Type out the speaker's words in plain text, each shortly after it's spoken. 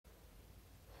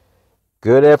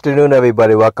Good afternoon,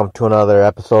 everybody. Welcome to another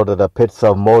episode of the Pits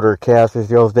of Motorcast. This is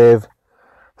your host, Dave.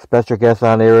 Special guest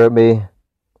on here with me,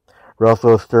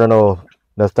 Russell Sternal,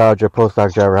 Nostalgia Pro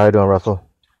Stock driver. How you doing, Russell?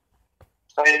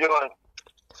 How you doing?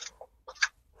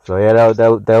 So yeah, that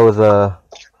was a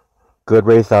good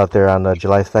race out there on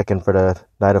July 2nd for the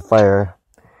Night of Fire.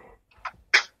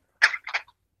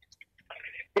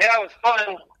 Yeah, it was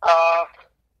fun.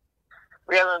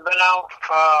 We haven't been out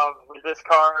with this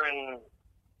car in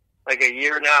like a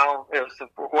year now. It was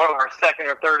one of our second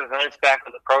or third events back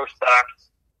with the Pro Stocks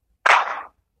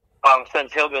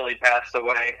since Hillbilly passed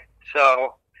away.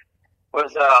 So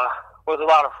was a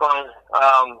lot of fun.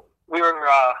 We were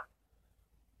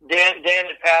Dan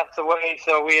had passed away,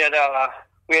 so we had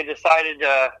decided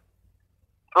to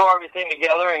throw everything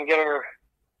together and get her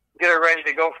ready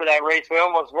to go for that race. We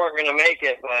almost weren't going to make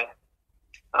it, but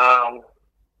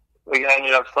we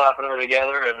ended up slapping her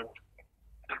together, and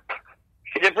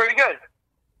she did pretty good.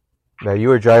 Now, you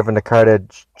were driving the car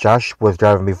that Josh was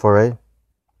driving before, right?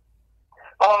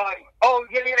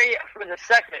 Yeah. For the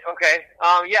second, okay.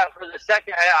 For the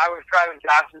second, I was driving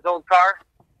Josh's old car.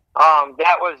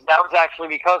 That was actually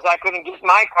because I couldn't get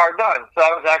my car done. So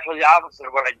that was actually the opposite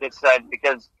of what I just said,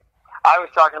 because I was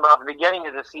talking about the beginning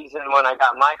of the season when I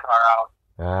got my car out.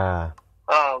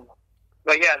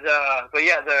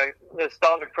 The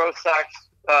Nostalgia Pro Stocks,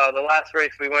 the last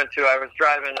race we went to, I was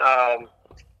driving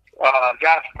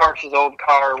Josh Parks' old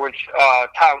car, which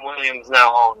Tom Williams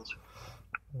now owns.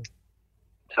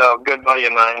 So, good buddy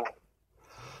of mine.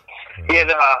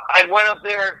 I went up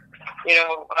there,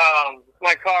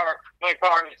 my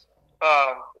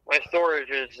storage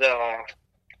is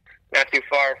not too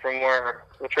far from where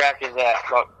the track is at,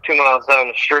 about 2 miles down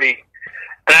the street.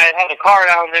 And I had a car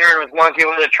down there and was monkeying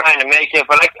with it, trying to make it,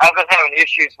 but I've been having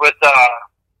issues with, I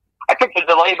took the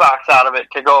delay box out of it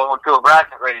to go to a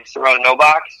bracket race to run a no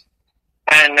box.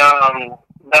 And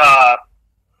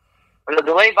the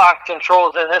delay box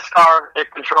controls in this car, it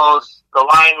controls the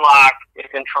line lock, it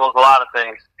controls a lot of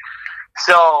things.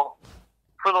 So,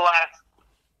 for the last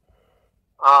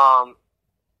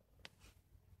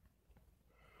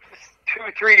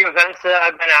 2-3 events that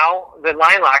I've been out, the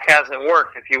line lock hasn't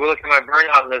worked. If you look at my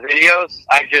burnout in the videos,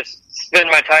 I just spin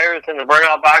my tires in the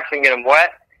burnout box and get them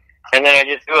wet, and then I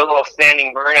just do a little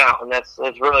standing burnout, and that's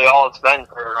really all it's been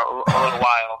for a little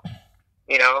while,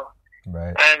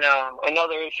 Right. And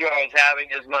another issue I was having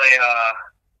is my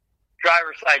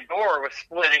driver's side door was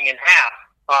splitting in half.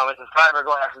 It's a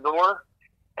fiberglass door,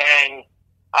 and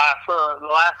for the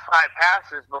last 5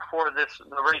 passes before the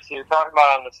race you were talking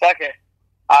about on the second,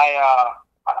 I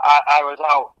was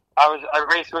out. I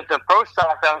raced with the Pro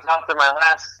Stock. I was out there my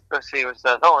last. It was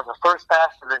the first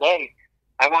pass of the day.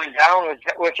 I went down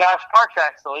with Josh Parks.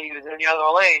 Actually, he was in the other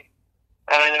lane,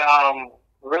 and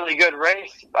really good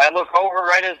race. I look over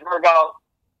right as we're about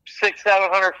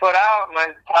 600-700 foot out. My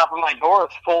top of my door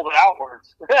is folded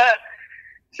outwards.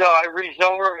 So I reached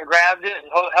over and grabbed it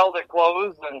and held it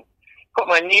closed and put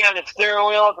my knee on the steering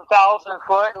wheel at 1,000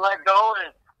 foot and let go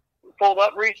and pulled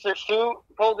up, reached the chute,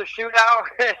 pulled the chute out.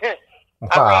 Wow.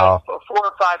 I ran 4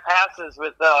 or 5 passes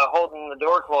with holding the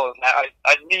door closed.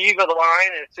 I'd leave the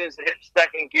line, and as soon as it hit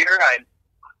second gear, I'd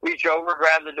reach over,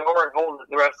 grab the door, and hold it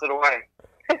the rest of the way.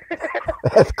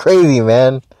 That's crazy,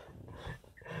 man.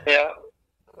 Yeah.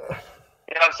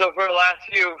 So for the last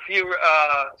few,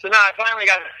 so now I finally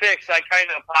got it fixed. I kind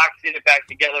of epoxied it back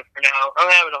together for now. I'm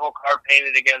having the whole car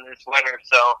painted again this winter,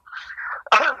 so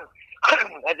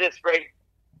at this rate,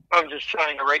 I'm just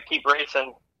trying to keep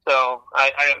racing. So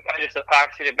I just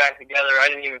epoxied it back together. I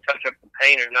didn't even touch up the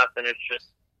paint or nothing.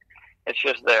 It's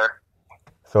just there.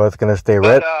 So it's gonna stay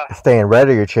red, staying red,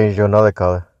 or you're changing to another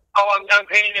color? Oh, I'm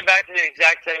painting it back to the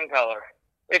exact same color.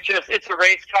 It's a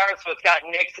race car, so it's got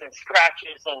nicks and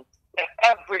scratches and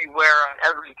everywhere on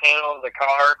every panel of the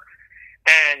car.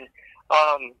 And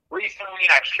recently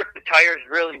I stripped the tires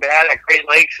really bad at Great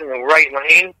Lakes in the right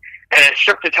lane, and I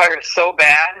stripped the tires so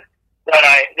bad that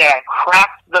I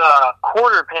cracked the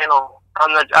quarter panel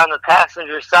on the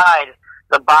passenger side,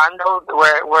 the Bondo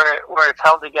where it's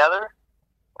held together.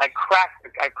 I cracked the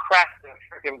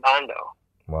freaking Bondo.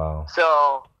 Wow.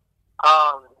 So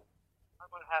I'm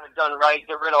gonna have it done right,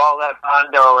 get rid of all that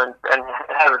Bondo and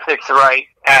have it fixed right.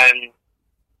 And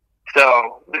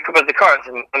so, but the car is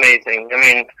amazing. I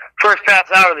mean, first pass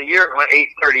out of the year, it went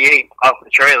 838 off the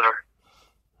trailer.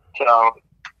 So.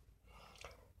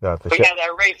 No, But yeah,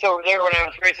 that race over there when I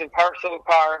was racing Parks' old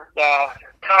car,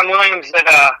 Tom Williams that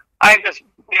I just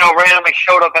randomly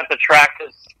showed up at the track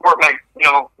to support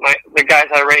the guys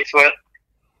I race with.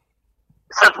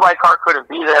 Since my car couldn't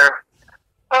be there,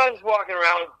 I was walking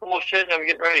around bullshitting. I'm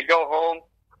getting ready to go home,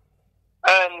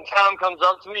 and Tom comes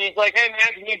up to me and he's like, "Hey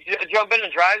man, can you jump in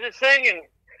and drive this thing?" And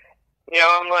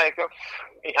I'm like,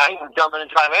 "I can jump in and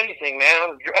drive anything,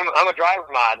 man. I'm a driver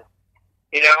mod.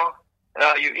 You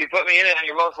put me in it, and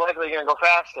you're most likely going to go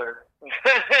faster."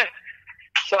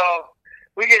 So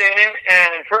we get in it,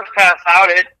 and first pass out,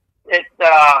 it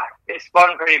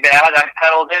spun pretty bad. I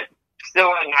pedaled it,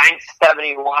 still at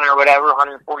 971 or whatever,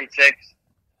 146.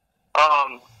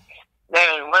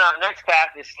 Then went on next pass.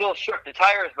 It still shook the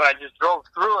tires, but I just drove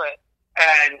through it,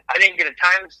 and I didn't get a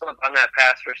time slip on that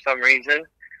pass for some reason.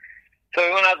 So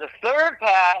we went out the third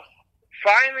pass,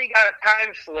 finally got a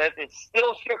time slip. It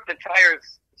still shook the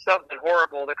tires, something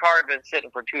horrible. The car had been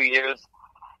sitting for 2 years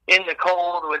in the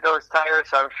cold with those tires,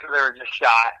 so I'm sure they were just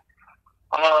shot.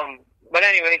 But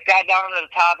anyway, got down to the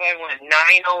top end, went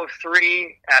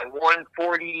 903 at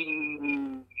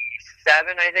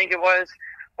 147, I think it was,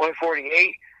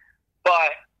 148.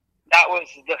 But that was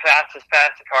the fastest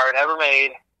pass the car had ever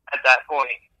made at that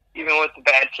point, even with the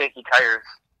bad shaky tires.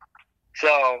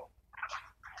 So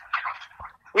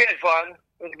we had fun.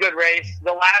 It was a good race.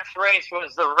 The last race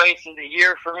was the race of the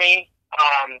year for me.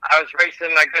 I was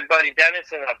racing my good buddy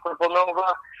Dennis in a Purple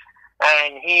Nova,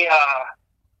 and him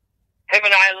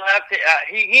and I left.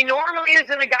 He normally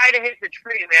isn't a guy to hit the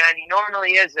tree, man. He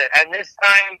normally isn't. And this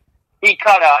time he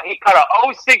cut a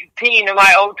 016 to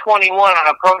my 021 on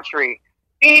a pro tree.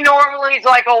 He normally is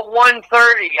like a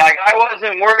 130. Like, I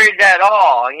wasn't worried at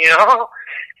all, And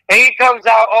he comes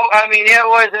out. It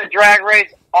was a drag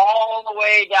race all the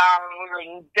way down. We were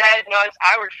dead nuts.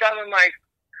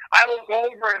 I look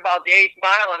over at about the 8th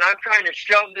mile, and I'm trying to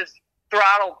shove this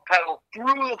throttle pedal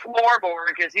through the floorboard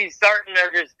because he's starting to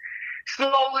just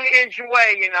slowly inch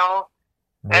away, Yeah.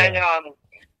 And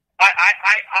I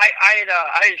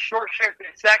had short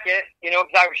shifted second, because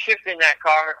I was shifting that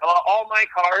car. All my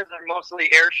cars are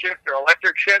mostly air shift or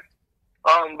electric shift.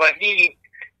 But he,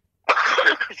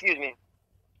 excuse me,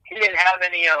 he didn't have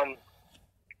any an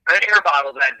air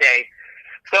bottle that day,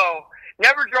 so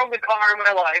never drove the car in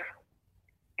my life.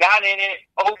 Got in it,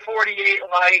 048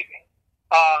 light,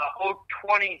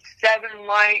 027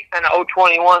 light, and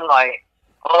 021 light,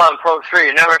 all on Pro 3.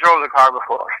 I never drove the car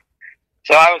before.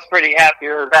 So I was pretty happy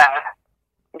with that,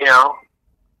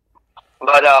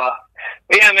 But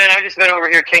yeah, man, I've just been over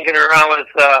here kinking around with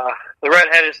the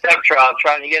red-headed stepchild,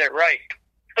 trying to get it right.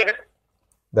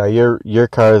 Now, your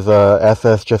car is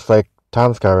SS just like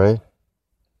Tom's car, right?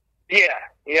 Yeah,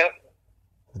 yep.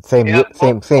 Same year?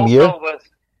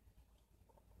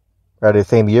 Are they the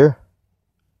same year?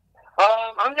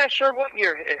 I'm not sure what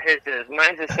year his is.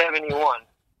 Mine's a 71.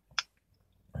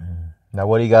 Now,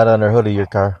 what do you got on the hood of your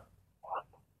car?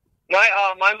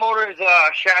 My motor is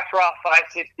a Shafroth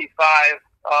 565,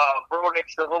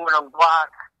 Brodix aluminum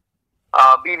block,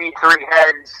 BB3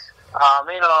 heads,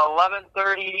 made a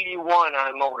 1131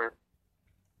 on motor.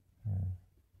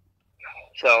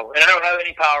 So, and I don't have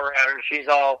any power at her. She's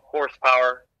all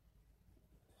horsepower.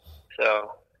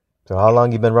 So how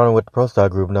long you been running with the Pro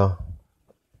Stock group now?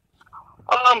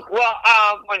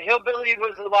 When Hillbilly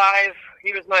was alive,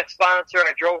 he was my sponsor.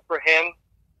 I drove for him.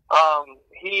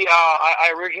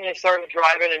 I originally started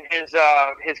driving in his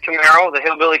Camaro, the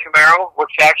Hillbilly Camaro,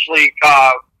 which actually,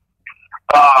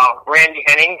 Randy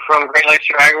Henning from Great Lakes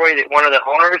Dragway, one of the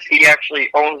owners, he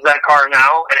actually owns that car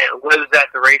now, and it lives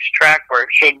at the racetrack where it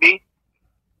should be.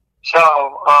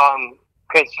 So,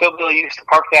 because Hillbilly used to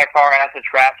park that car at the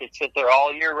track, it'd sit there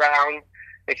all year round,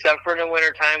 except for in the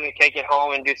wintertime, we take it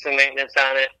home and do some maintenance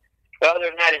on it. But other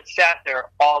than that, it sat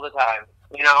there all the time,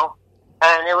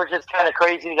 And it was just kind of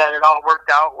crazy that it all worked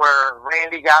out where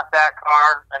Randy got that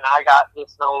car and I got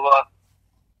this Nova.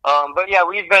 But yeah,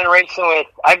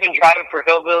 I've been driving for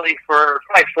Hillbilly for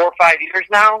probably 4 or 5 years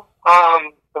now,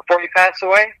 before he passed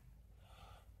away.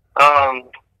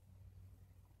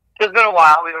 It's been a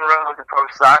while. We've been running with the Pro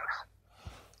Stocks.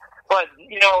 But,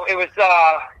 it was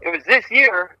this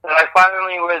year that I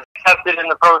finally was accepted in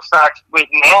the Pro Stocks with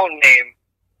my own name.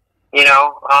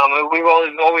 We've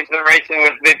always been racing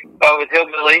with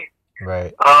Hillbilly.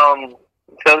 Right.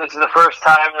 So this is the first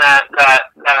time that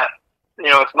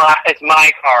it's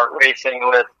my car racing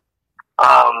with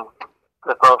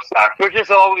the Pro Stocks, which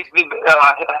has always been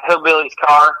Hillbilly's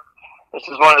car. This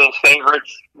is one of his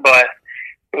favorites, but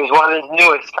it was one of his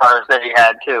newest cars that he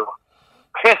had too.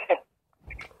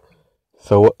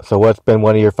 So what's been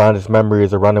one of your fondest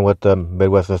memories of running with the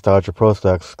Midwest Nostalgia Pro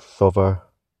Stocks so far?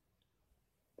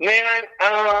 Man,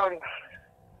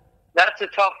 that's a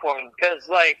tough one because,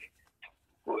 I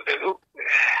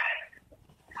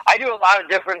do a lot of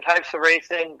different types of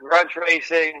racing: grudge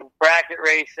racing, bracket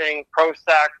racing, pro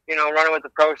stock. Running with the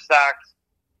pro stocks.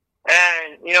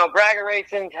 And, Bragger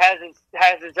Racing has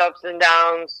its ups and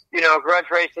downs. Grudge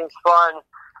Racing's fun.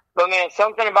 But, man,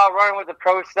 something about running with the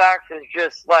Pro Stocks is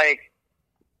just like,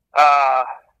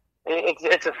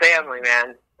 it's a family,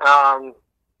 man.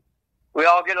 We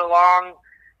all get along.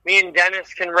 Me and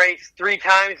Dennis can race 3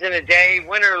 times in a day.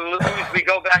 Win or lose, we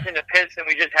go back in the pits and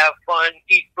we just have fun,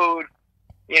 eat food,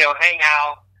 hang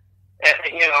out. And,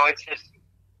 it's just,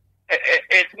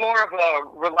 it's more of a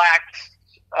relaxed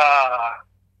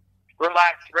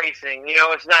racing.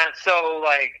 It's not so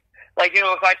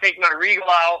if I take my Regal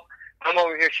out, I'm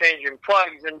over here changing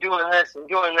plugs and doing this and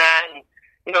doing that. And,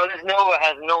 this Nova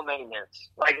has no maintenance.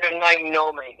 There's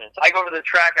no maintenance. I go to the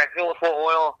track, I fill it full of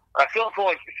oil, I fill it full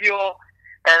of fuel,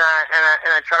 and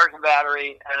I charge the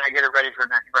battery, and I get it ready for the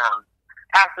next round.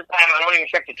 Half the time, I don't even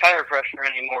check the tire pressure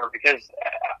anymore because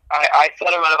I set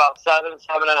them at about 7.5,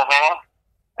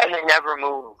 and they never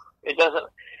move. It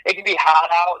can be hot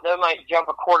out. They might jump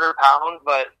a quarter pound,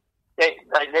 but they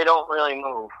don't really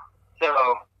move.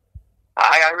 So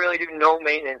I really do no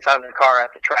maintenance on the car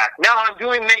at the track. Now I'm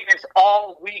doing maintenance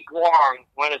all week long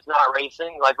when it's not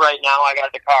racing. Like right now, I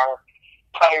got the car,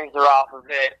 tires are off of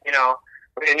it.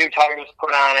 We had new tires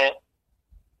put on it.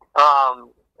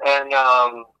 I'm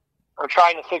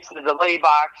trying to fix the delay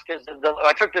box because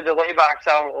I took the delay box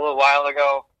out a little while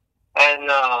ago, and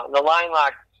the line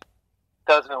lock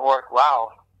doesn't work.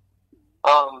 Wow.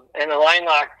 And the line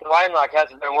lock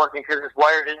hasn't been working because it's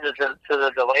wired into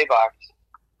the delay box.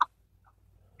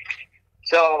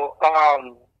 So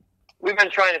we've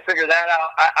been trying to figure that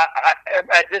out. I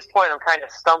at this point, I'm kind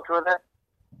of stumped with it.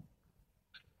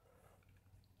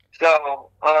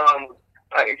 So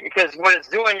because what it's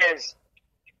doing is,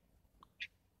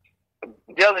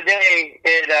 the other day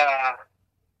it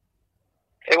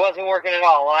wasn't working at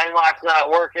all. Line lock's not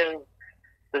working.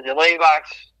 The delay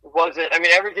box wasn't. I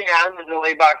mean, everything on the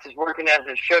delay box is working as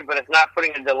it should, but it's not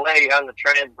putting a delay on the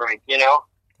trans brake. Yeah.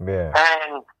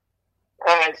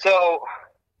 And so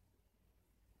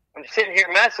I'm sitting here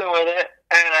messing with it,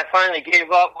 and I finally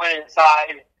gave up, went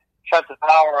inside, shut the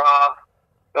power off,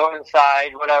 go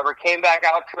inside, whatever. Came back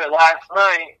out to it last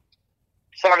night,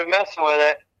 started messing with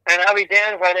it, and I'll be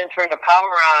damned if I didn't turn the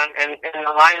power on and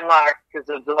the line lock, because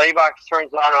the delay box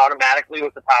turns on automatically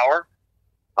with the power.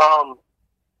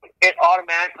 It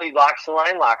automatically locks the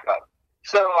line lock up.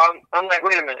 So I'm like,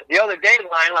 wait a minute. The other day, the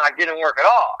line lock didn't work at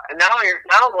all, and now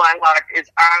the line lock is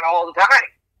on all the time.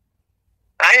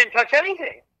 I didn't touch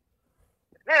anything.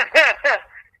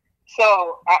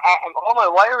 So all my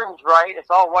wiring's right.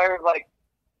 It's all wired like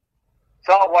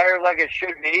it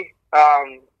should be.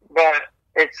 But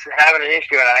it's having an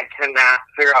issue, and I cannot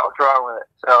figure out what's wrong with it.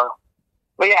 So,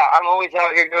 but yeah, I'm always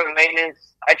out here doing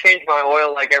maintenance. I change my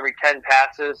oil like every 10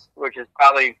 passes, which is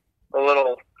probably a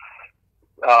little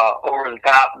over the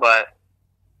top, but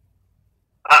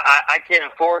I can't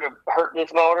afford to hurt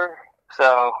this motor,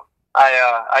 so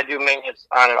I do maintenance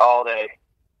on it all day.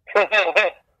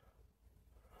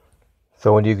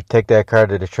 So when you take that car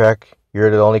to the track,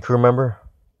 you're the only crew member?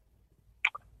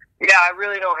 Yeah, I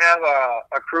really don't have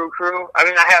a crew. I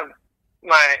mean, I have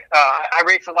I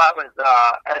race a lot with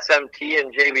SMT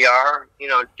and JBR,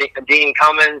 Dean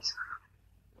Cummins,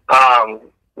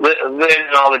 Lynn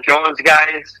and all the Jones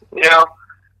guys,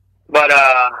 But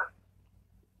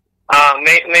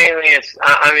mainly it's,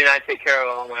 I take care of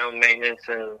all my own maintenance,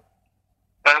 and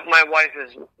my wife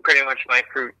is pretty much my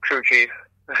crew chief.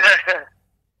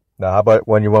 Now, how about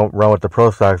when you won't run with the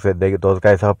Pro Stocks, those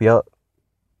guys help you out?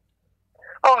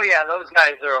 Oh yeah, those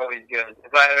guys are always good.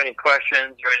 If I have any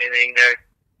questions or anything,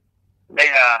 they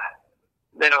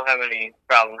don't have any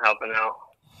problem helping out.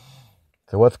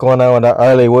 So what's going on with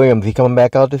Arlie Williams? He coming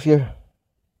back out this year?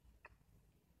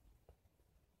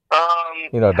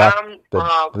 Tom. I'm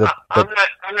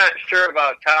not sure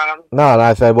about Tom. No,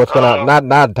 I said what's going on.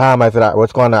 Not Tom. I said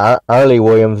what's going on. Arlie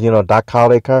Williams. Doc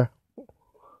Holliday car.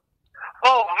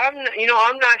 Oh, I'm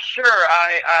not sure.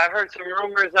 I heard some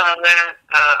rumors on that.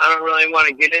 I don't really want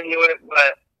to get into it,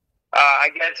 but I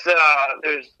guess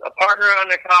there's a partner on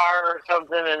the car or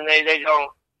something, and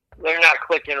they're not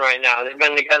clicking right now. They've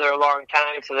been together a long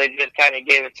time, so they just kind of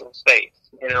gave it some space,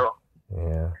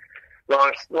 Yeah.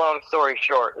 Long story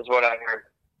short is what I heard.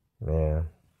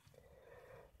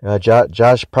 Yeah.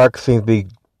 Josh Park seems to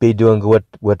be doing good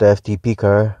with the STP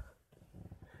car.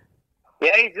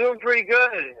 Yeah, he's doing pretty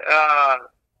good.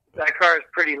 That car is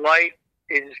pretty light.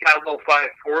 He's just got a little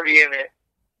 540 in it.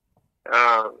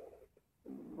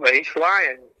 But he's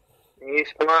flying.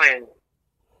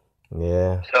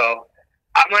 Yeah. So,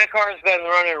 my car's been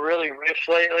running really rich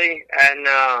lately, and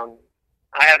I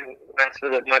haven't messed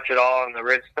with it much at all on the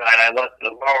rich side. I left it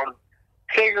alone.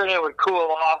 figured it would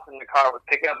cool off and the car would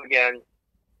pick up again.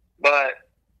 But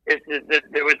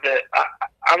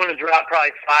I'm going to drop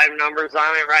probably 5 numbers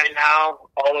on it right now,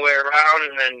 all the way around,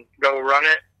 and then go run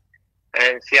it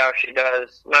and see how she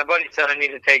does. My buddy said I need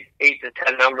to take 8 to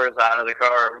 10 numbers out of the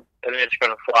car, and it's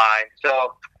going to fly.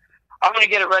 So I'm going to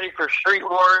get it ready for Street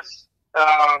Wars.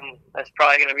 That's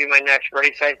probably going to be my next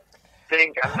race, I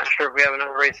think. I'm not sure if we have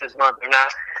another race this month or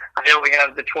not. I know we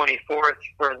have the 24th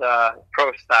for the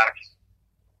Pro Stocks.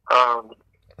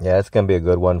 Yeah, it's going to be a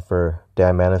good one for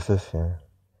Dan Manesis. Yeah.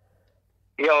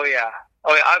 Oh yeah.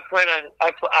 I'm running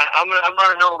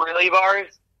no relay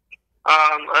bars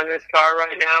on this car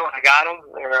right now. I got them.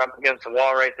 They're up against the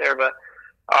wall right there, but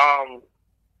I'm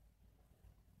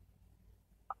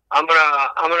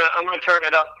gonna turn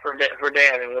it up for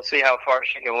Dan, and we'll see how far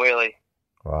she can wheelie.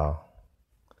 Wow.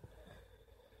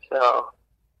 So.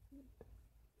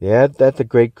 Yeah, that's a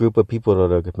great group of people,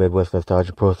 though, the Midwest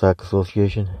Nostalgia Pro Stock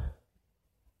Association.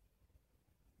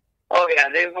 Oh yeah,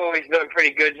 they've always been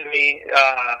pretty good to me.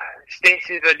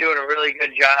 Stacy's been doing a really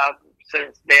good job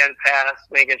since Dan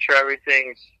passed, making sure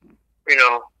everything's,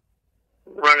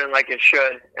 running like it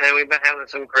should. And we've been having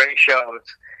some great shows.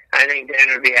 I think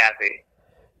Dan would be happy.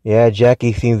 Yeah,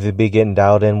 Jackie seems to be getting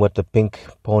dialed in with the pink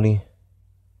pony.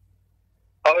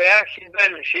 Oh yeah,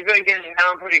 she's been getting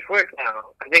down pretty quick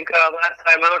now. I think last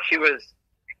time out she was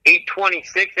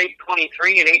 8:26,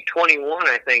 8:23, and 8:21.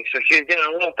 I think so. She's getting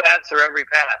a little faster every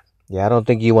pass. Yeah, I don't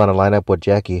think you want to line up with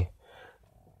Jackie.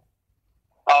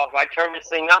 Oh, if I turn this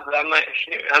thing up, I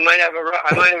might have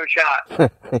a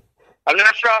shot. I'm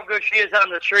not sure how good she is on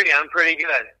the tree. I'm pretty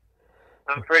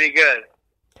good.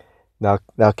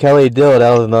 Now Kelly Dill,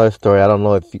 that was another story. I don't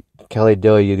know if Kelly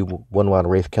Dill, you wouldn't want to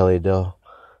race Kelly Dill.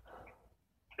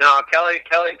 No, Kelly's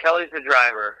the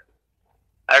driver.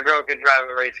 That girl could drive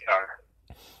a race car.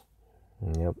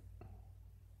 Yep.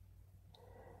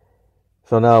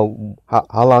 So now,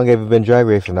 how long have you been drag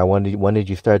racing? Now, when did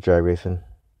you start drag racing?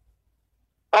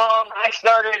 I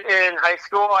started in high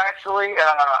school, actually.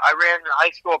 I ran the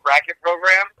high school bracket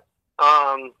program.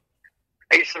 I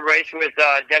used to race with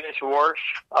Dennis Warsh.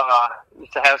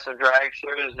 Used to have some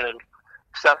dragsters and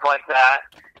stuff like that.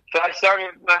 So I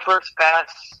started my first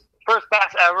pass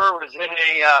ever was in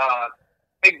a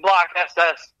big block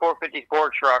SS 454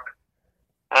 truck.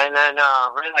 And then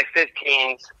ran like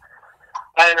 15s.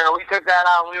 And we took that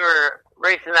out. We were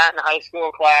racing that in high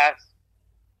school class.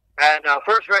 And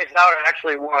first race out, I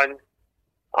actually won.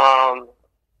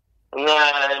 And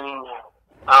then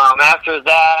after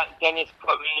that, Dennis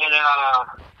put me in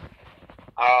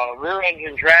a rear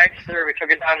engine dragster. We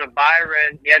took it down to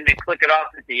Byron. He had me click it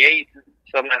off at the 8th.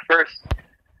 So my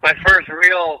first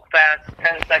real fast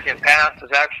 10-second pass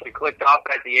was actually clicked off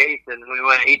at the 8th, and we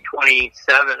went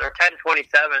 8:27 or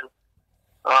 10:27.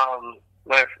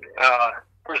 My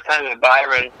first time at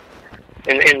Byron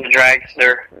in the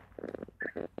dragster.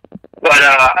 But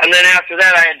and then after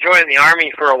that, I had joined the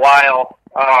Army for a while.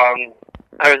 I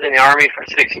was in the Army for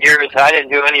 6 years. I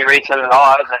didn't do any racing at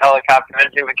all. I was a helicopter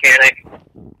engine mechanic.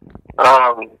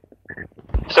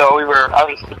 So I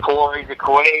was deployed to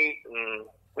Kuwait, and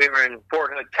we were in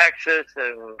Fort Hood, Texas,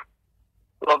 and a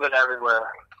little bit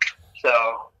everywhere.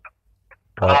 So,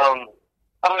 other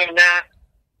than that,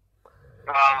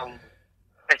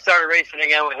 I started racing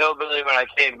again with Hillbilly when I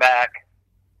came back,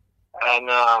 and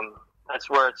that's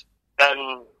where it's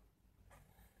been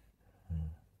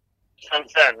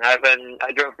since then. I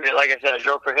drove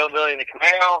for Hillbilly in the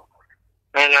Camaro,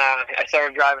 and I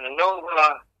started driving a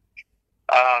Nova.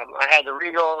 I had the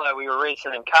Regal that we were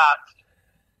racing in Cots,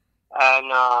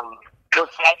 and I'm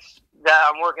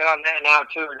working on that now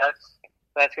too.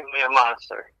 That's gonna be a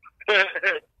monster.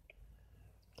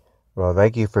 Well,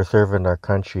 thank you for serving our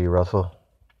country, Russell.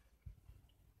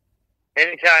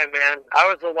 Anytime, man. I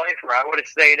was a lifer. I would have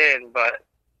stayed in, but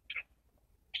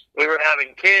we were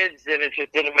having kids, and it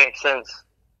just didn't make sense.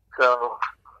 So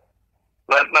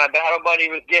my battle buddy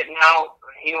was getting out.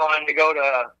 He wanted to go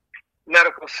to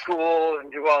medical school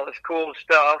and do all this cool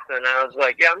stuff, and I was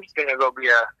like, yeah, I'm just gonna go be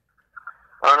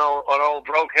an old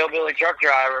broke hillbilly truck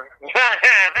driver.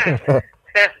 So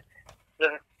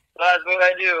that's what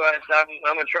I do.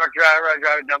 I'm a truck driver. I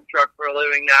drive a dump truck for a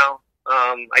living now.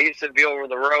 I used to be over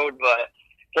the road, but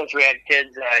since we had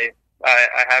kids, I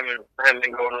haven't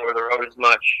been going over the road as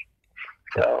much.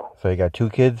 So you got 2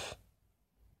 kids?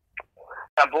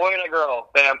 A boy and a girl.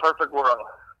 Bam, perfect world.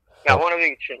 Got one of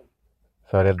each. And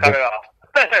cut it off.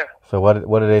 So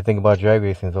what do they think about drag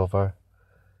racing so far?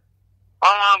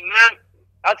 Man,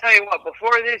 I'll tell you what.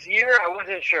 Before this year, I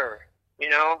wasn't sure.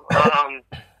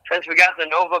 Since we got the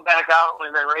Nova back out,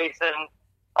 we've been racing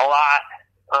a lot.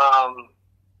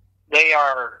 They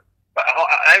are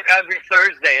Every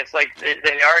Thursday, it's like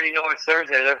they already know it's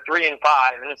Thursday. They're 3 and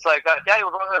 5, and it's like, Daddy,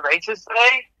 we're going to the races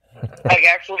today. Like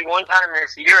actually, one time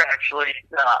this year,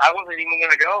 I wasn't even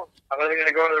going to go. I wasn't going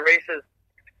to go to the races.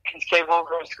 Kids came home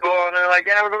from school, and they're like,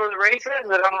 "Yeah, we're going to the races."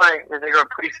 And I'm like, "They go to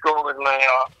preschool with my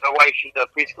wife. She's a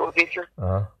preschool teacher."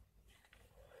 Uh-huh.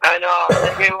 And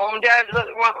they came home, Dad, we're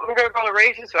going to go to the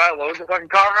races. So I loaded the fucking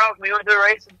car up. We went to the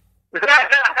races.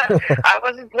 I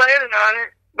wasn't planning on it,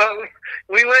 but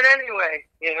we went anyway,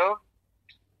 you know.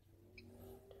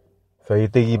 So you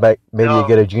think you might maybe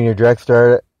get a junior drag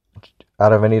star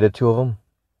out of any of the two of them?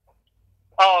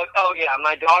 Oh yeah,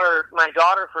 my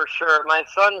daughter for sure. My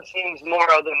son seems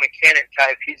more of the mechanic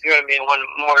type. He's going to be one to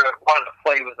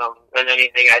play with them than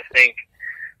anything, I think.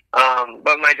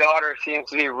 But my daughter seems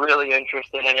to be really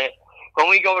interested in it. When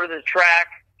we go to the track,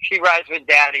 she rides with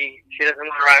Daddy. She doesn't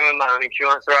want to ride with Mommy. She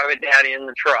wants to ride with Daddy in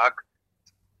the truck.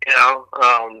 You know,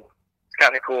 it's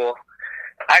kind of cool.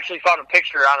 I actually found a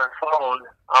picture on her phone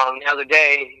the other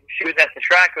day. She was at the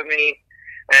track with me,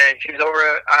 and she was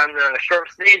over on the short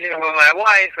staging with my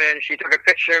wife, and she took a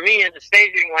picture of me in the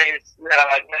staging lanes,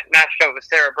 matched up with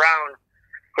Sarah Brown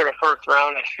for the first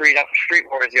round of Street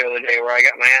Wars the other day, where I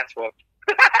got my ass whooped.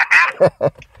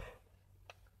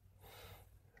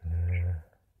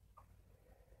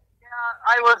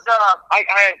 I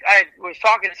was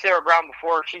talking to Sarah Brown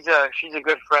before. She's a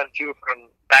good friend too from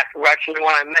back actually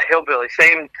when I met Hillbilly.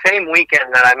 Same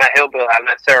weekend that I met Hillbilly, I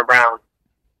met Sarah Brown.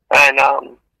 And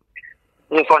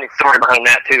there's a funny story behind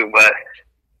that too, but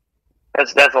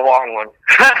that's a long one.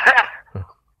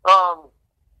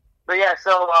 But yeah,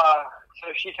 so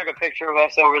she took a picture of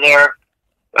us over there,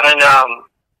 and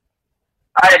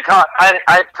I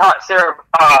taught Sarah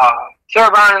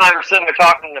Brown and I were sitting there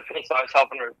talking in the pit, so I was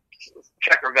helping her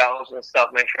check her valves and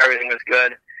stuff, make sure everything was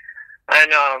good.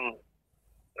 And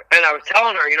I was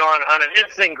telling her, you know, on an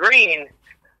instant green,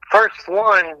 first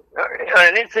one, on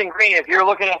an instant green, if you're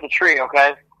looking at the tree,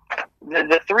 okay,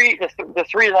 the three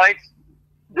lights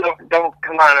don't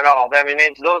come on at all. I mean,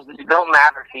 it's those that don't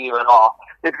matter to you at all.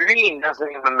 The green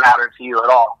doesn't even matter to you at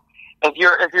all. If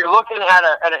you're looking at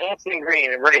an instant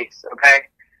green in race, okay,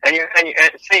 and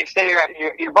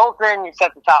you're both in, you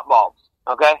set the top bulbs,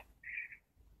 okay.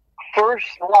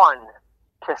 First one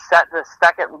to set the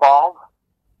second bulb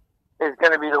is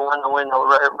going to be the one to win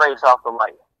the race off the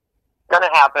light. It's going to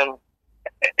happen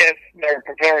if they're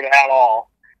prepared at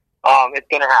all. It's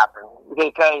going to happen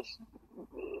because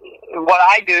what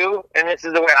I do, and this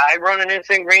is the way I run an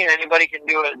instant green. Anybody can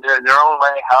do it their own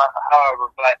way, however.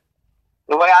 But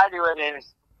the way I do it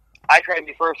is I try to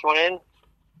be first one in,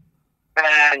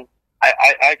 and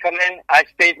I come in, I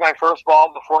stage my first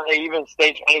bulb before they even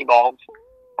stage any bulbs.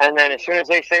 And then as soon as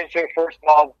they stage their first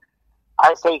bulb,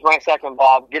 I stage my second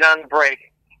bulb, get on the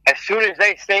brake. As soon as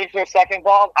they stage their second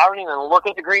bulb, I don't even look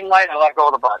at the green light, I let go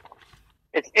of the button.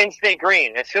 It's instant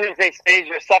green. As soon as they stage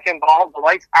their second bulb, the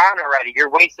light's on already. You're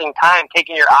wasting time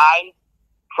taking your eyes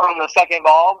from the second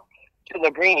bulb to the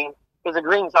green, because the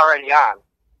green's already on.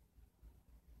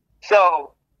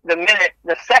 So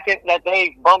the second that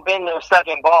they bump in their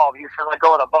second bulb, you should let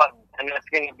go of the button, and that's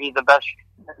going to be the best.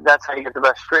 That's how you get the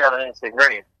best straight on an instant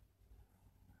green.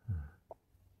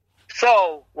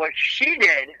 So what she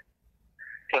did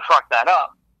to fuck that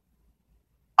up,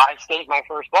 I staged my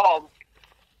first bulb.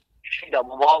 She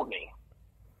double bulbed me.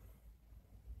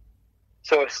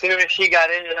 So as soon as she got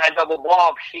into that double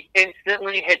bulb, she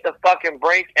instantly hit the fucking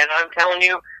brake, and I'm telling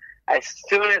you, as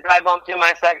soon as I bumped in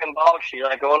my second bulb, she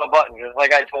let go of the button, just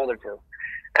like I told her to.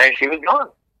 And she was gone.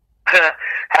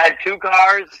 Had two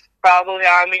cars probably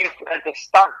on me at the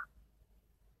start.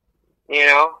 You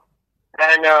know?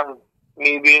 And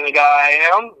me being the guy I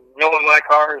am, knowing my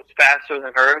car is faster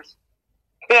than hers,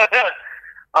 I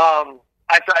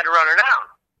tried to run her down.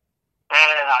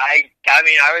 And I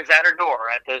was at her door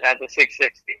at the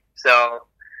 660. So,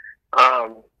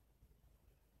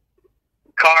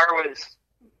 car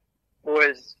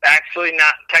was actually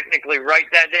not technically right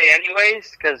that day anyways,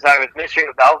 because I was missing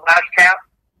a valve lash cap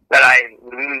that I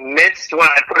missed when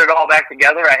I put it all back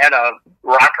together. I had a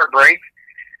rocker brake,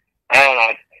 and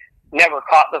I never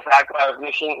caught the fact that I was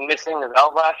missing the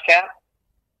valve lash cap.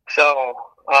 So,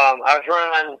 I was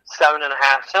running on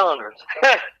 7.5 cylinders.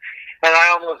 And I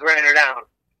almost ran her down.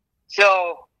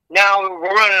 So now we're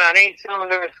running on 8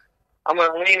 cylinders. I'm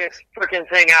going to lean this freaking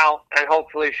thing out, and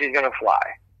hopefully she's going to fly.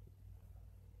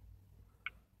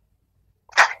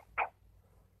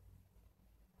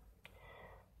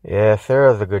 Yeah,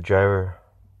 Sarah's a good driver.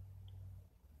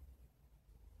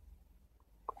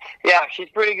 Yeah, she's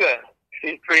pretty good.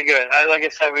 She's pretty good. Like I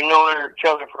said, we've known each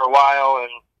other for a while,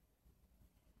 and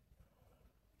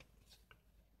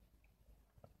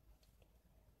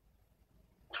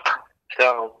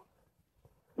So,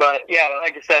 but yeah,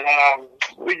 like I said,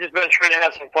 we've just been trying to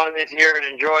have some fun this year and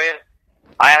enjoy it.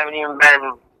 I haven't even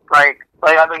been like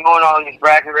I've been going on these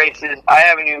bracket races. I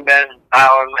haven't even been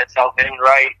dialing myself in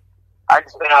right. I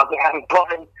just been out there having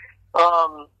fun.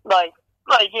 Like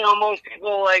most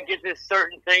people get this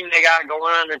certain thing they got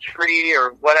going on the tree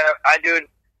or whatever. I do.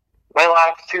 My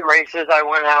last 2 races, I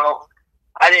went out.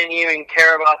 I didn't even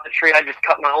care about the tree. I just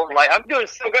cut my own light. I'm doing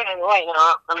so good on the light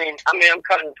now. I mean, I'm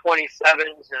cutting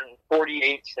 27s and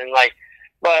 48s and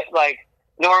but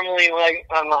normally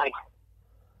I'm like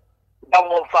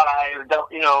 005 or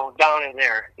down in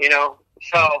there,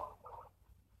 So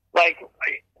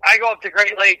I go up to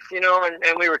Great Lakes, and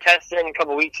we were testing a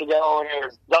couple weeks ago, and it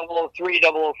was 003,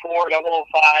 004,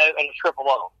 005, and a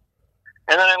 000.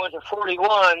 And then I went to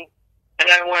 41, and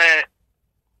I went,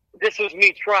 this was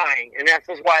me trying, and that's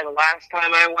just why the last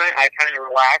time I went, I kind of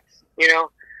relaxed,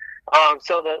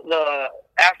 So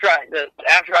after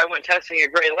I went testing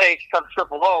at Great Lakes, cut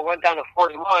 000, went down to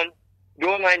 41,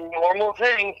 doing my normal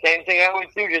thing, same thing I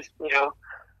always do, just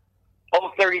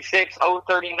 036,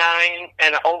 039,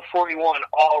 and 041,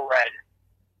 all red.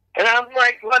 And I'm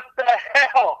like, what the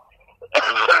hell? I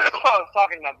was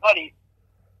talking to my buddy.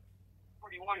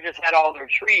 41 just had all their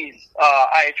trees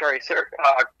IHRA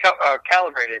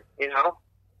calibrated,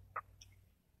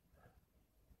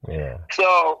 Yeah.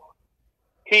 So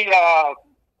he,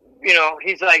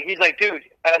 he's like, dude,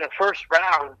 in the first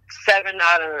round, 7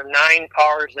 out of the 9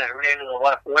 cars that ran in the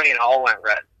left lane all went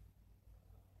red.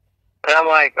 And I'm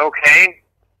like, okay.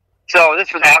 So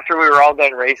this was after we were all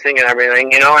done racing and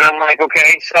everything, and I'm like,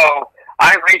 okay, so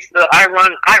I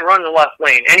run the left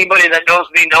lane. Anybody that knows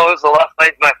me knows the left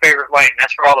lane's my favorite lane.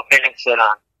 That's where all the fans sit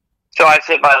on. So I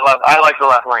sit by the left. I like the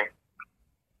left lane.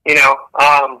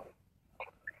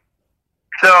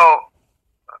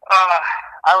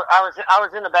 I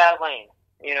was in a bad lane.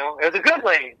 It was a good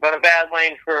lane, but a bad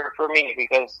lane for me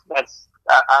because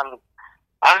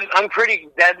I'm pretty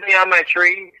deadly on my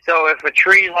tree. So if a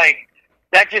tree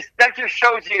that just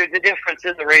shows you the difference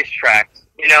in the racetracks.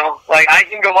 I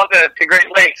can go up to Great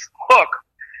Lakes, hook,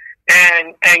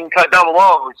 and cut double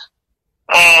O's,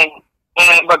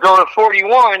 but go to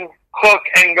 41, hook,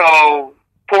 and go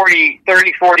 40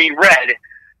 red.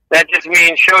 That just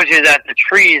shows you that the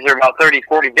trees are about 30,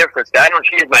 40 difference. I don't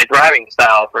change my driving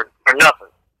style for nothing,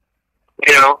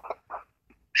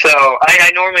 So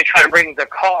I normally try to bring the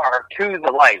car to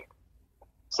the light.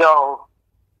 So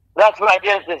that's what I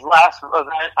did this last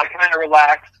event. I kind of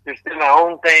relaxed, just did my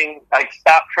own thing. I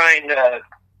stopped trying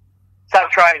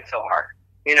so hard,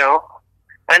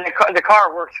 And the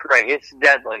car works great. It's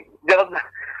deadly.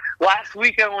 Last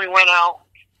weekend we went out.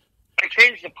 I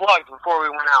changed the plugs before we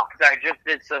went out because I just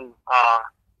did some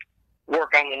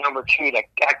work on the number 2. I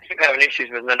keep having issues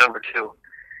with the number 2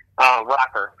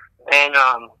 rocker, and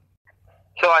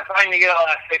so I finally get all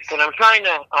that fixed. And I'm trying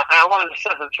to. I wanted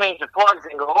to change the plugs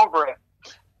and go over it.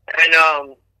 And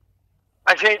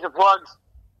I changed the plugs,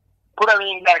 put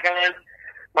everything back on.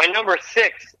 My number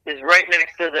 6 is right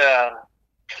next to the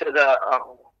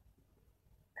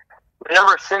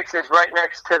number 6 is right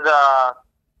next to the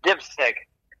dipstick.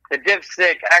 The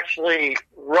dipstick actually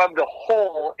rubbed a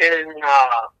hole in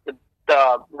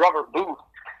the rubber boot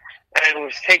and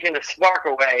was taking the spark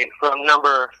away from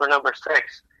number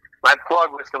 6. My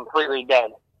plug was completely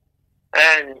dead,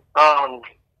 and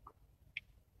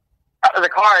the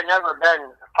car had never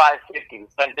been 550s.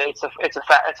 It's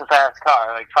a fast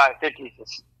car. 550s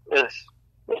is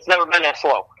it's never been that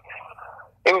slow.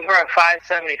 It was around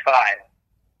 575.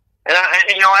 And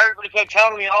everybody kept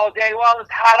telling me all day, well, it's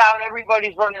hot out,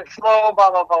 everybody's running slow, blah,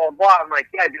 blah, blah, blah, blah. I'm like,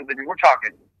 yeah, dude, but we're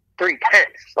talking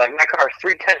 3/10. My car's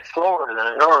 3/10 slower than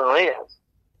it normally is.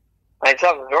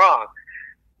 Something's wrong.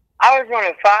 I was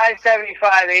running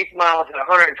 575 8 miles at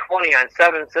 120 on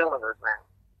 7 cylinders,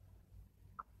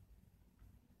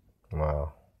 man.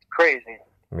 Wow. Crazy.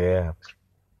 Yeah.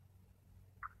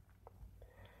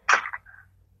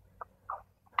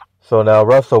 So now,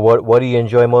 Russell, what do you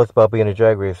enjoy most about being a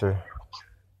drag racer?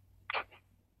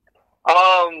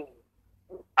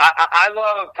 I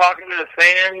love talking to the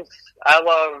fans. I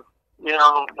love,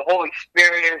 the whole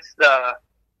experience, the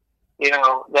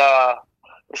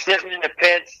sitting in the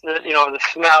pits, the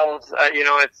smells,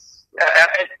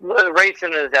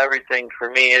 racing is everything for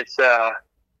me. It's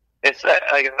if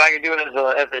I could do it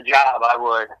as a job, I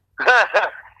would.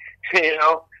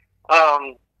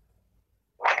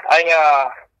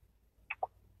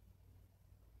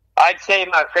 I'd say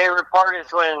my favorite part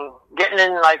is when getting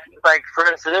in, for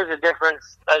instance, there's a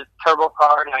difference, a turbo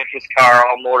car, nitrous car,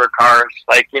 all motor cars,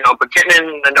 but getting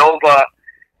in the Nova,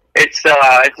 it's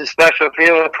a special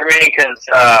feeling for me because,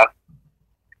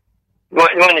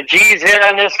 when the G's hit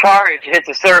on this car, it hits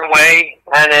a certain way,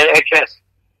 and it just,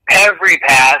 every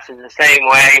pass is the same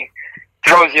way.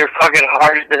 Throws your fucking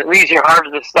heart, leaves your heart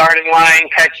at the starting line,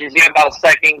 catches you about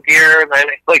second gear, and then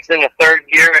it clicks into third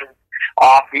gear, and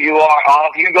off you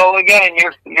go again.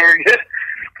 You're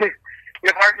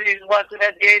your heart is left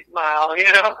at the 8th mile,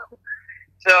 you know.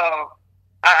 So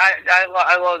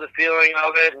I love the feeling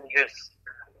of it, and just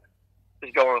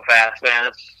going fast,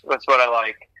 man. That's what I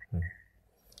like.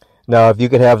 Now, if you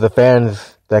could have the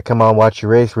fans that come on and watch you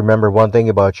race remember one thing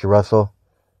about you, Russell,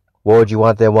 what would you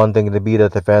want that one thing to be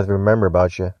that the fans remember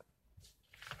about you?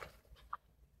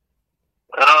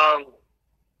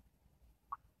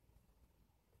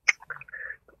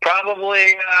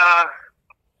 Probably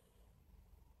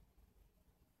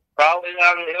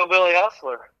I'm the hillbilly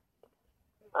hustler.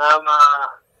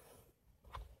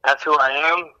 That's who I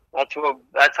am. That's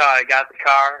how I got the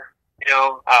car. You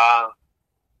know, I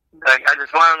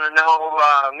just want them to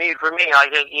know me for me.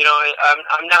 Like, you know,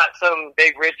 I'm not some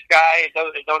big rich guy. It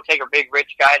don't take a big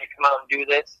rich guy to come out and do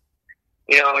this.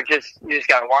 You know, you just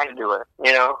gotta want to do it.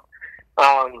 You know,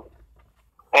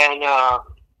 and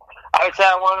I would say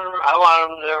I want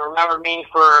them to remember me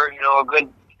for, you know, a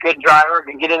good driver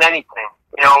who can get in anything.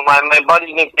 You know, my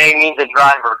buddy nickname means a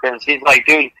driver, because he's like,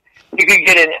 dude, you could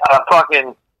get in a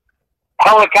fucking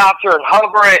helicopter and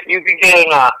hover it. You can get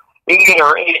in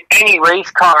any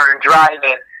race car and drive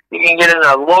it. You can get in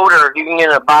a loader. You can get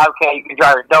in a Bobcat. You can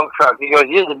drive a dump truck. He goes,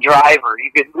 you're the driver.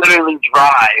 You could literally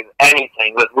drive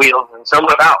anything with wheels and some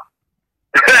without.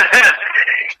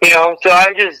 You know, so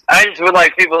I just would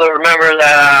like people to remember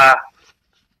that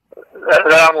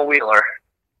I'm a wheeler.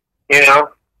 You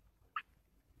know,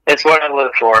 it's what I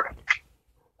live for.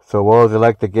 So, what was it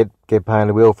like to get behind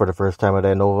the wheel for the first time of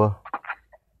that Nova?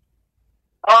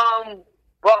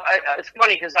 Well, it's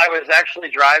funny because I was actually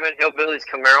driving Hillbilly's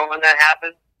Camaro when that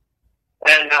happened,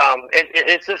 and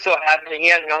it just so happened he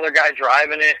had another guy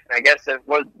driving it. I guess they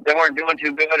weren't doing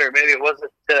too good, or maybe it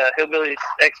wasn't Hillbilly's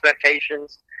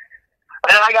expectations.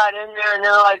 And I got in there, and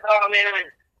they're like, "Oh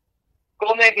man,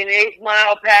 go make an 8th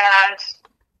mile pass,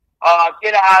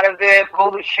 get out of it,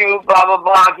 pull the chute, blah blah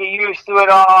blah, get used to it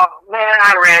all." Man,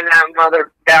 I ran that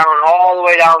mother down all the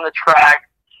way down the track.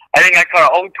 I think I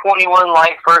caught a 021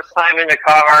 light first time in the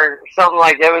car, something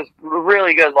like that. It was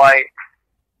really good light.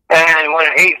 And went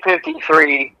an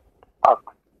 8:53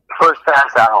 first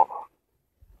pass out.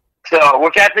 So,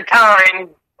 which at the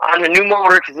time, on the new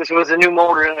motor, because this was a new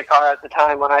motor in the car at the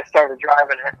time when I started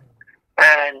driving it,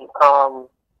 and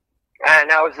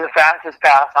that was the fastest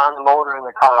pass on the motor in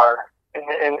the car,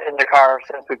 in the car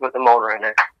since we put the motor in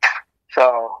it.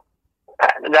 So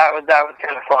that was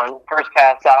kind of fun. First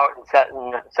pass out and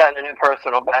setting a new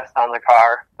personal best on the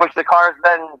car, which the car's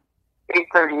been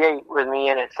 8:38 with me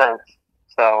in it since.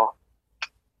 So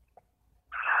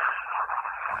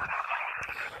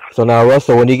now,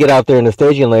 Russell, when you get out there in the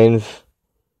staging lanes,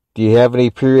 do you have any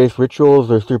pre-race rituals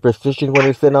or superstitions when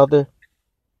you're sitting out there?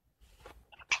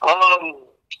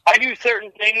 I do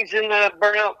certain things in the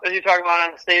burnout, as you're talking about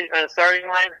on the starting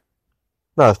line.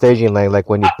 No, staging lane, like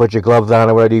when you put your gloves on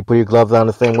or whatever, do you put your gloves on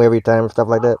the same way every time and stuff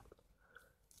like that?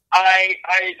 I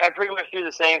pretty much do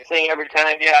the same thing every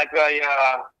time. Yeah,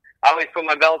 I always put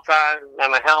my belts on,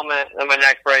 and my helmet, and my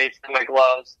neck brace, and my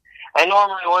gloves. And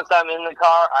normally, once I'm in the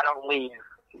car, I don't leave.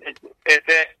 If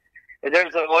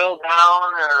there's an oil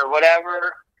down or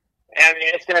whatever, I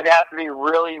mean, it's going to have to be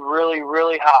really, really,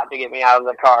 really hot to get me out of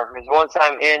the car. Because once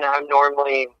I'm in, I'm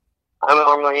normally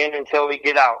in until we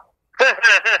get out.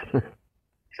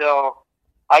 So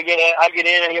I get in, I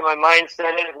get my mind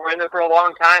set in. If we're in there for a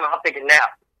long time, I'll take a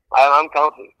nap. I'm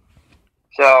comfy.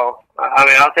 So, I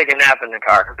mean, I'll take a nap in the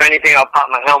car. If anything, I'll pop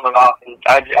my helmet off, and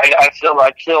I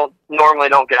still normally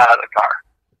don't get out of the car.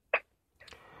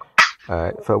 All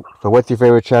right. So what's your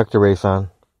favorite track to race on?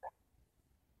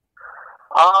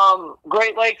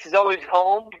 Great Lakes is always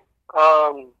home.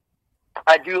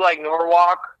 I do like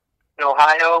Norwalk in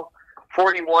Ohio.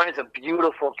 41 is a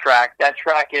beautiful track. That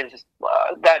track is.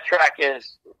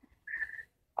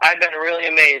 I've been really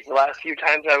amazed the last few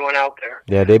times I went out there.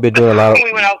 Yeah, they've been doing a lot of.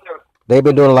 We went out there. They've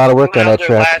been doing a lot of work on that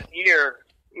track. Last year.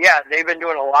 Yeah, they've been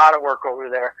doing a lot of work over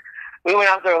there. We went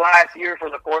out there last year for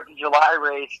the 4th of July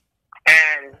race,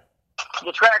 and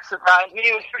the track surprised me.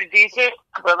 It was pretty decent,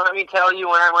 but let me tell you,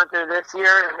 when I went there this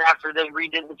year, and after they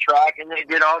redid the track and they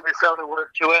did all this other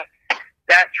work to it,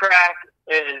 that track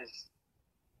is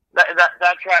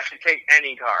that track should take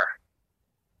any car,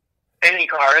 and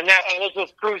it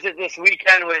just proves it this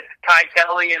weekend with Ty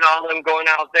Kelly and all them going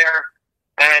out there,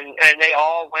 and they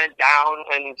all went down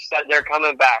and said they're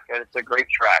coming back, and it's a great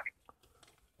track.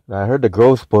 I heard the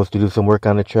Grove's supposed to do some work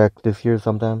on the track this year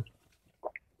sometime.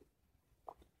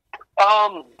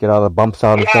 Get all the bumps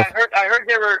out and Yeah, stuff. I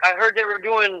heard they were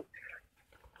doing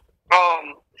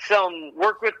some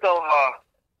work with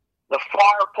the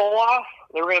far pull off.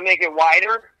 They were gonna make it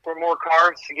wider for more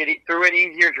cars to get through it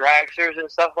easier, dragsters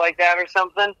and stuff like that, or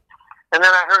something. And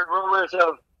then I heard rumors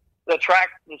of the track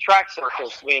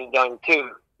surface being done too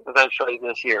eventually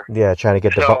this year. Yeah, trying to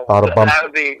get all the bumps.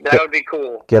 That would be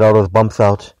cool. Get all those bumps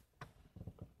out.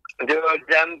 Dude,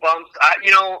 them bumps.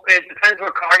 It depends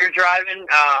what car you're driving. In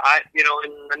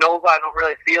the Nova, I don't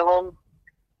really feel them.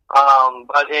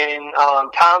 But in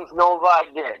Tom's Nova, I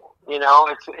did.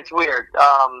 It's weird.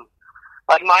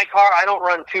 Like my car, I don't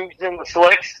run tubes in the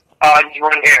slicks. I just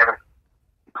run air.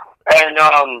 And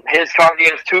his car, he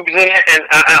has tubes in it, and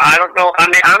I don't know. I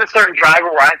mean, I'm a certain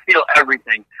driver where I feel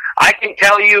everything. I can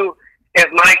tell you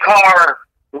if my car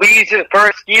leaves in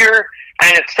first gear,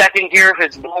 and if second gear, if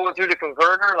it's blowing through the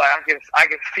converter, like I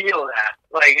can feel that.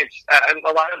 Like it's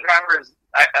a lot of drivers,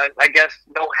 I guess,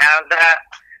 don't have that.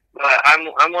 But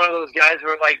I'm one of those guys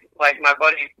where like my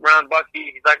buddy Ron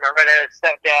Bucky, he's like my redheaded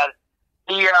stepdad.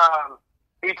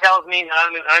 He tells me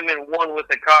that I'm in one with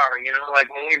the car. Like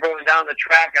when we're going down the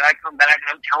track, and I come back and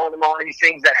I'm telling him all these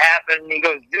things that happen, and he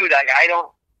goes, "Dude, I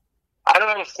don't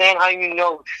understand how you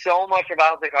know so much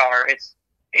about the car. It's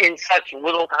in such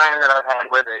little time that I've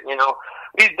had with it."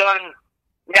 We've done,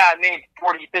 I made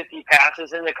 40, 50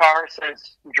 passes in the car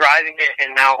since driving it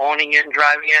and now owning it and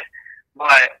driving it.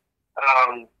 But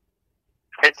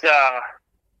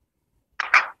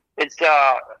it's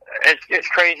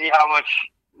crazy how much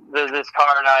this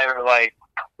car and I are like,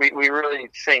 we really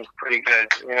sync pretty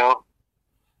good,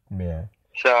 Yeah.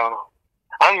 So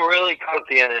I'm really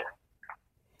comfy in it.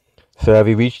 So have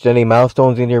you reached any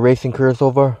milestones in your racing career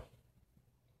so far?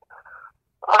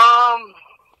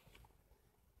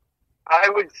 I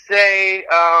would say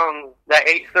that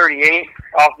 838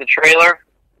 off the trailer.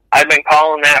 I've been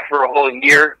calling that for a whole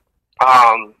year.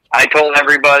 I told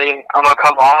everybody I'm going to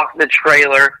come off the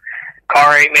trailer.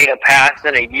 Car ain't made a pass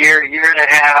in a year and a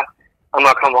half. I'm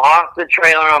going to come off the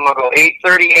trailer. I'm going to go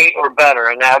 838 or better.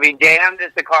 And I'll be damned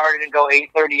if the car didn't go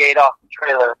 838 off the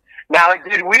trailer. Now, it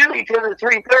did wheelie to the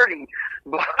 330,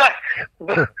 but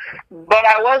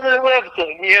I wasn't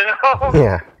lifting,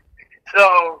 Yeah.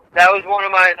 So that was one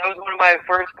of my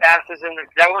first passes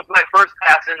that was my first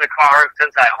pass in the car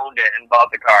since I owned it and bought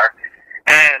the car.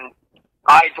 And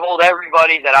I told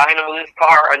everybody that I know this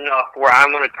car enough where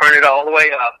I'm going to turn it all the way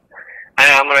up,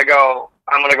 and I'm going to go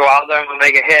out there and I'm going to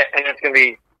make a hit, and it's going to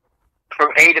be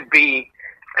from A to B,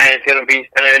 and it's going to be,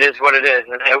 and it is what it is,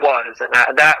 and it was. And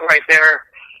that right there,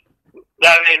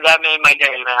 that made my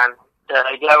day, man.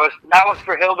 That was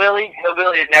for Hillbilly.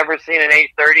 Hillbilly had never seen an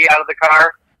 830 out of the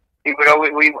car.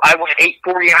 I went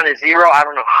 840 on a zero, I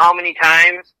don't know how many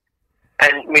times,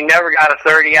 and we never got a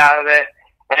 30 out of it.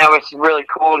 And it was really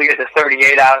cool to get the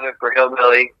 38 out of it for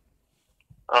Hillbilly.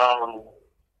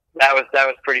 That was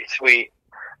pretty sweet.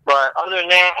 But other than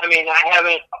that, I mean, I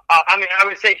haven't. I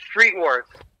would say Street Wars,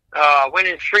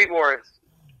 winning Street Wars.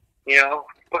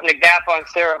 Putting a gap on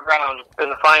Sarah Brown in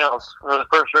the finals for the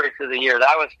first race of the year.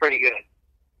 That was pretty good.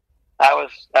 That was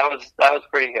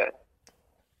pretty good.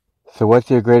 So what's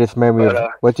your greatest memory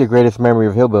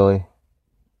of Hillbilly?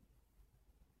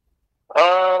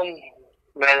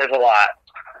 Man, there's a lot.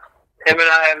 Him and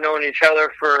I have known each other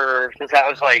since I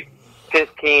was like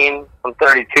 15. I'm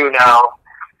 32 now.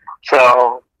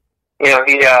 So,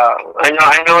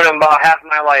 I known him about half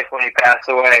my life when he passed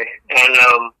away. And,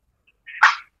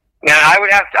 man, I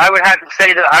would have to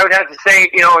say,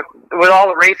 with all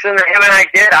the racing that him and I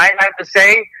did, I'd have to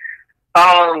say,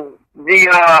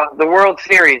 the World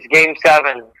Series Game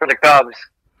 7 for the Cubs.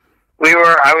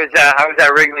 I was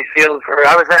at Wrigley Field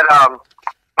I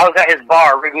was at his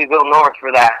bar, Wrigleyville North,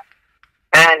 for that.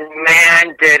 And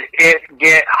man, did it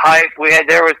get hype.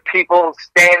 There was people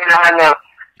standing on there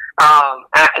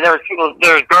was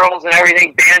girls and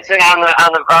everything dancing on the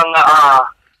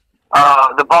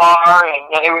bar,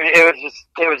 and it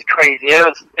was crazy. It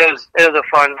was a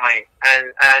fun night,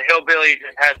 and Hillbilly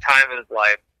just had time of his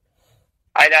life.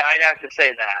 I'd have to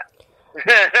say that.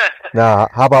 Now,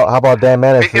 how about Dan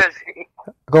Manis? Because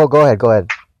go ahead.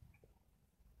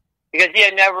 Because he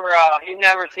had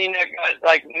never seen it,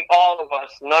 like all of us.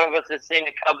 None of us had seen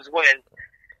the Cubs win,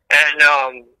 and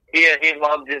he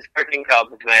loved his freaking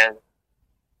Cubs, man.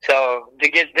 So to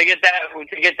get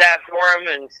that for him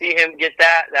and see him get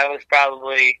that was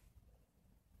probably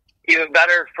even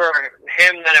better for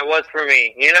him than it was for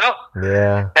me,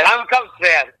 Yeah. And I'm a Cubs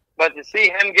fan, but to see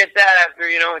him get that after,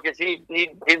 because he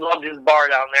loved his bar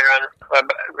down there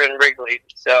in Wrigley,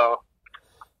 so.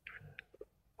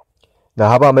 Now,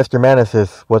 how about Mr.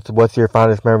 Manis's? What's your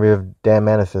fondest memory of Dan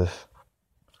Manis's?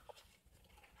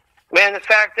 Man, the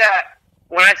fact that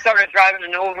when I started driving a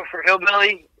Nova for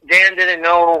Hillbilly, Dan didn't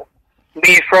know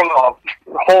me from a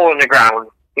hole in the ground,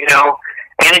 you know,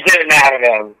 and it didn't matter to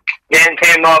him. Dan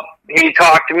came up, he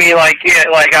talked to me like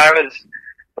I was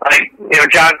like, you know,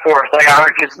 John Force, like I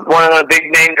was just one of the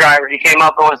big name drivers. He came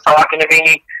up and was talking to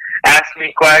me, asked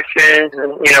me questions,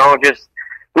 and you know, just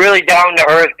really down to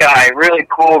earth guy, really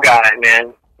cool guy,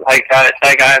 man.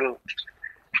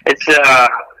 It's a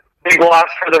big loss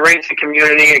for the racing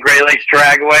community at Great Lakes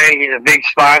Dragway. He's a big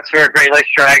sponsor at Great Lakes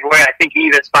Dragway. I think he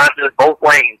even sponsors both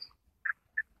lanes.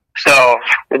 So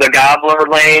the Gobbler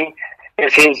lane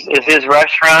is his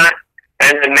restaurant,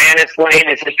 and the Manus lane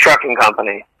is his trucking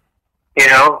company. You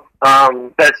know,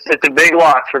 it's a big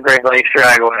loss for Great Lakes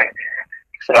Dragway.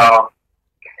 So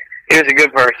he was a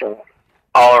good person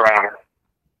all around.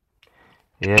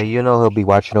 Yeah, you know he'll be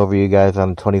watching over you guys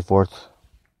on the 24th.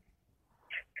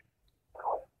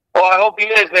 Well, I hope he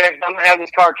is, man, 'cause I'm going to have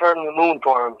this car turn to the moon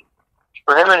for him.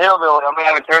 For him and Hillbilly, I'm going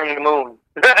to have it turn to the moon.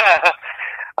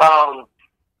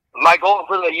 My goal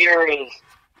for the year is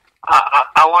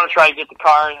I want to try to get the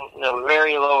car in the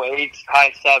very low 8s,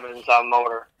 high 7s on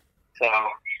motor.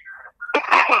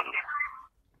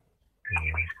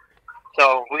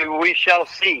 So we shall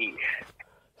see.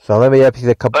 So let me ask you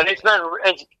a couple. But it's been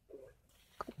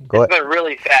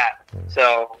really fat.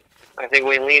 So I think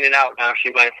we lean it out now.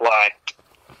 She might fly.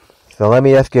 So let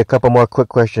me ask you a couple more quick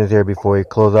questions here before we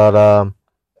close out.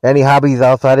 Any hobbies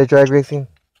outside of drag racing?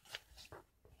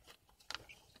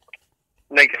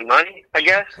 Making money, I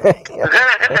guess.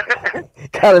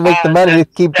 Gotta make the money to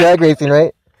keep drag racing,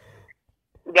 right?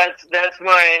 That's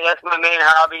my main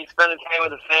hobby. Spending time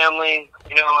with the family.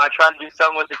 You know, I try to do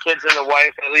something with the kids and the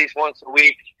wife at least once a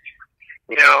week.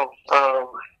 You know,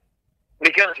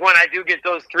 because when I do get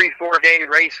those 3-4 day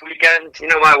race weekends, you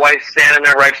know, my wife's standing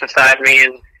there right beside me,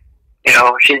 and you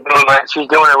know, she's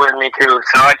doing it with me too.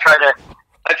 So I try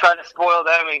to spoil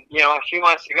them, and you know, if she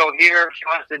wants to go here, if she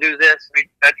wants to do this,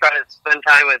 I try to spend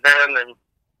time with them, and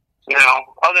you know,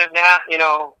 other than that, you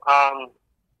know,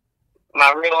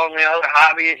 my real only other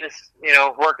hobby is just, you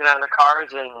know, working on the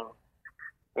cars, and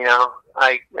you know,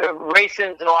 like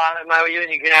racing's a lot of my.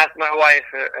 You can ask my wife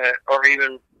or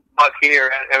even Buck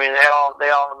here. I mean, they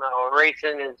all know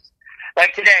racing is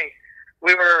like today.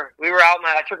 We were out.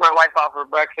 I took my wife out for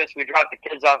breakfast. We dropped the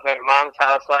kids off at mom's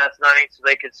house last night so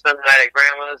they could spend the night at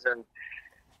grandma's, and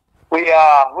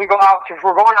we're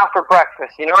going out for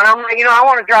breakfast. You know, and I'm like, you know, I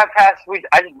want to drive past.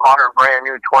 I just bought her a brand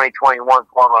new 2021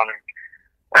 4Runner,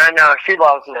 and she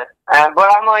loves it. But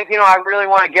I'm like, you know, I really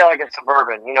want to get like a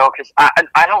Suburban, you know, because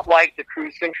I don't like the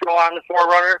cruise control on the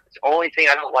 4Runner. It's the only thing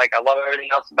I don't like. I love everything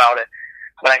else about it,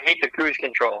 but I hate the cruise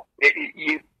control.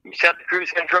 You set the cruise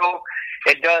control.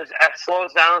 It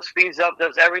slows down, speeds up,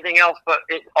 does everything else, but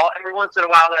every once in a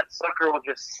while that sucker will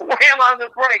just slam on the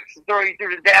brakes and throw you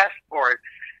through the dashboard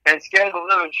and scare the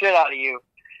living shit out of you.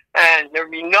 And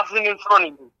there'd be nothing in front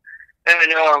of you.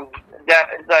 And other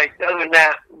than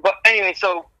that. But anyway,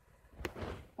 so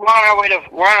we're on our way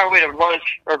to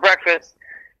lunch or breakfast,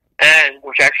 and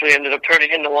which actually ended up turning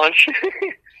into lunch.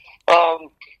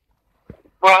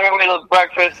 We're on our way to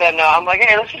breakfast, and I'm like,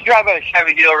 hey, let's just drive by a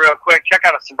Chevy deal real quick, check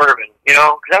out a Suburban, you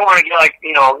know, because I want to get, like,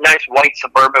 you know, a nice white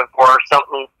Suburban for her or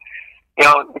something, you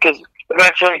know, because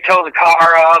eventually tow the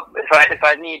car up if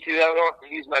I need to. I don't have to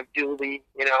use my dually,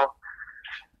 you know.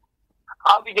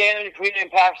 I'll be damned if we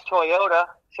didn't pass Toyota,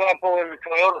 so I pull into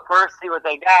Toyota first, see what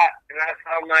they got, and I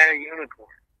found my unicorn.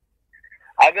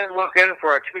 I've been looking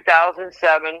for a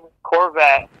 2007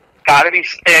 Corvette, gotta be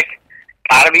stick,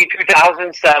 gotta be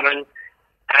 2007,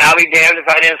 and I'll be damned if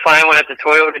I didn't find one at the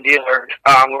Toyota dealer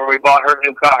where we bought her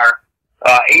new car.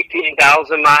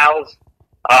 18,000 miles,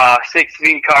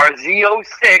 6V car,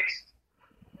 Z06,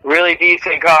 really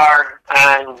decent car.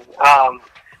 And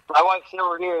my wife's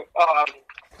over here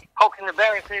poking the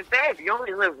bear and saying, babe, you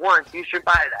only live once, you should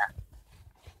buy that.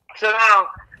 So now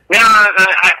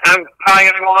I'm probably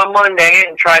going to go on Monday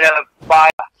and try to buy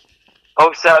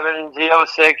a 07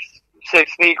 Z06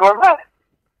 6V Corvette.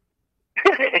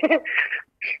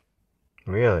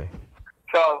 Really?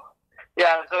 So,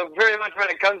 yeah, so pretty much when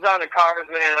it comes down to cars,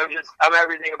 man, I'm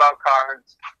everything about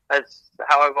cars. That's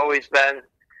how I've always been.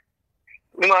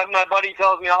 My buddy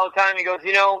tells me all the time, he goes,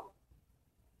 you know,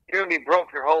 you're going to be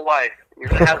broke your whole life. You're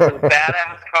going to have some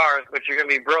badass cars, but you're going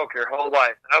to be broke your whole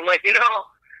life. And I'm like, you know,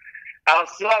 I'll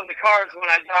still have the cars when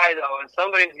I die, though, and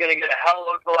somebody's going to get a hell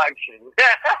of a collection.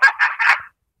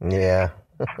 Yeah.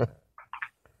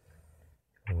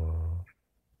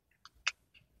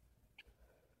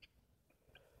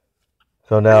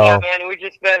 So now, yeah, man, we've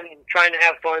just been trying to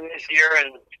have fun this year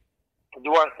and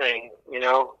do our thing, you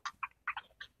know.